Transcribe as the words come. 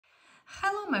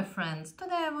my friends,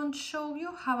 today I want to show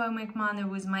you how I make money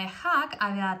with my hack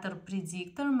Aviator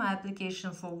Predictor, my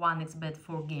application for 1xbet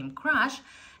for game crash.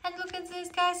 And look at this,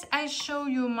 guys, I show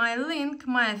you my link,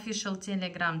 my official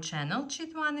Telegram channel,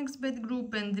 Cheat 1xbet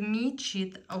group, and me,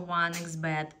 Cheat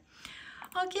 1xbet.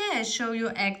 Okay, I show you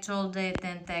actual date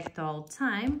and actual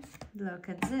time. Look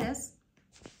at this.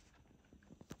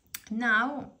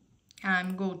 Now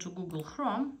I'm go to Google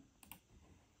Chrome.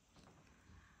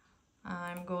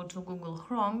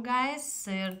 Guys,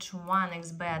 search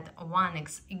 1xbet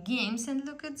 1x games, and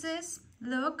look at this.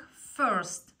 Look,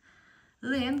 first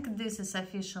link, this is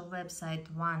official website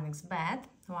 1xbet,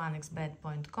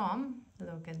 1xbet.com.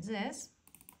 Look at this.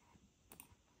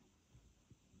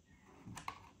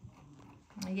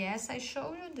 Yes, I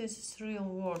show you, this is real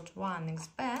world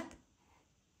 1xbet.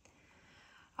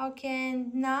 Okay,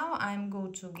 and now I'm go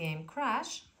to game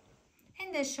crash.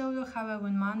 And I show you how I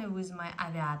win money with my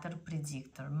Aviator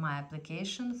Predictor, my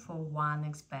application for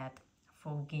 1xbet,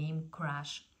 for game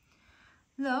crash.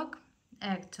 Look,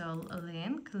 actual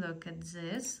link, look at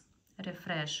this,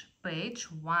 refresh page,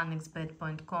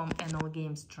 1xbet.com and all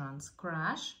games trans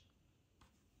crash.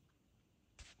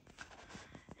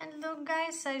 And look,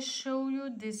 guys, I show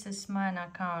you, this is my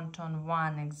account on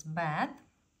 1xbet,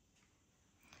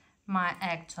 my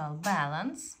actual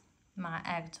balance,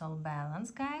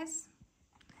 guys.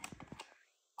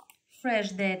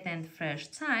 Fresh date and fresh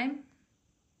time,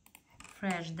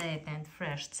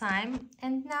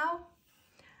 and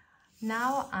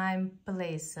now I'm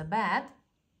place a bet.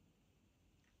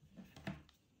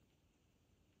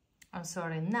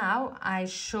 Now I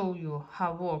show you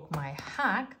how work my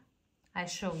hack.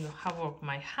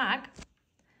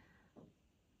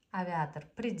 Aviator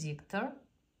Predictor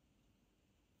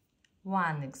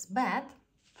 1xbet.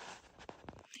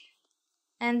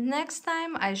 And next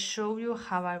time I show you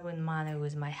how I win money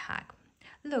with my hack.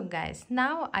 Look, guys,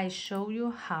 now I show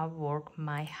you how work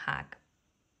my hack.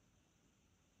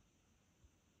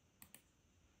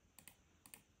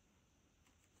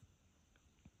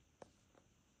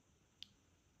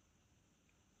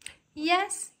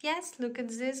 Yes, look at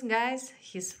this, guys,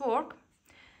 his work.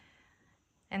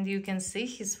 And you can see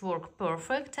his work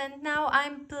perfect. And now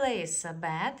I'm place a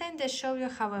bet and I show you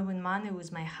how I win money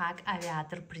with my hack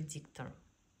Aviator Predictor.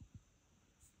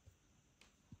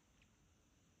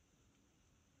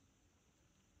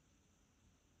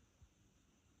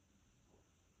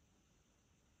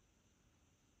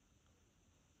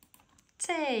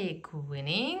 Take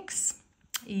winnings.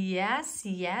 Yes,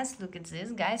 look at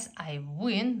this, guys, I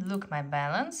win. Look my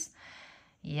balance.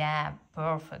 Yeah,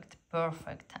 perfect.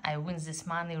 I win this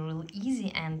money real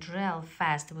easy and real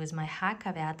fast with my hack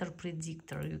Aviator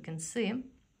Predictor, you can see.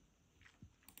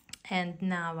 And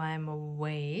now I'm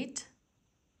wait,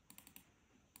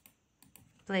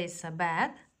 place a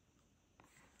bet.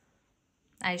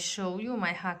 I show you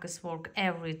my hackers work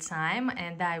every time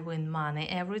and I win money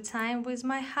every time with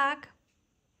my hack.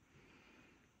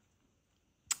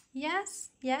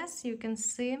 Yes, you can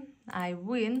see I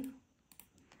win.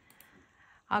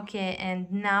 Okay,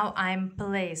 and now I'm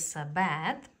place a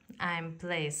bet. And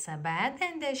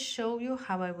I show you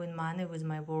how I win money with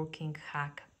my working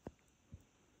hack.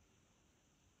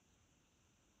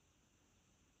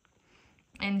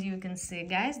 And you can see,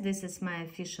 guys, this is my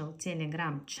official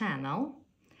Telegram channel.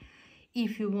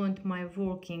 If you want my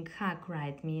working hack,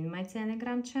 write me in my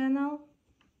Telegram channel.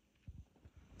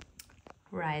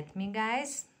 Write me,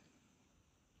 guys.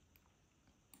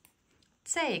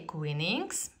 Take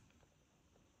winnings.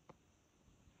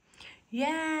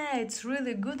 Yeah, it's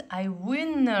really good. I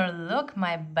winner. Look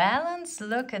my balance.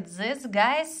 Look at this,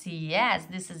 guys. Yes,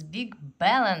 this is big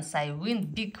balance. I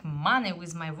win big money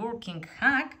with my working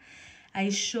hack. I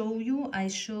show you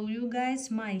guys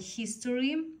my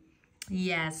history.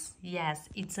 Yes,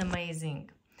 it's amazing.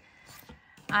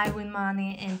 I win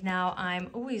money and now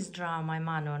I'm withdraw my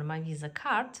money on my Visa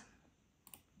card.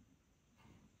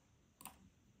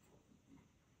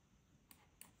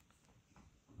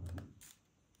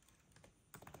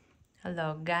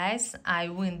 Hello, guys, I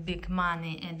win big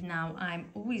money and now I'm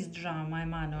withdraw my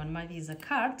money on my Visa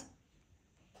card.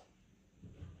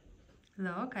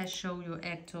 Look, I show you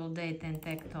actual date and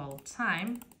actual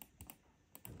time.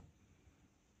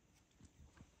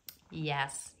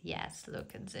 Yes,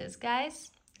 look at this, guys.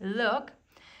 Look,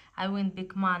 I win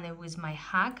big money with my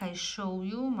hack. I show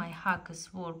you my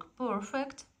hackers work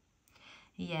perfect.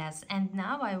 Yes, and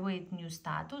now I wait new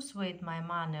status, wait my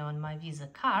money on my Visa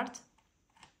card.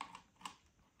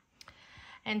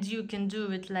 And you can do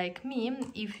it like me.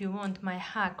 If you want my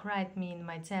hack, write me in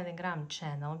my Telegram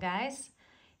channel, guys.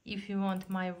 If you want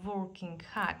my working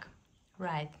hack,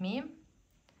 write me.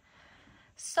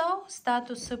 So,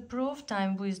 status approved,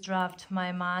 I'm withdrawn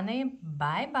my money.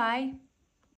 Bye bye.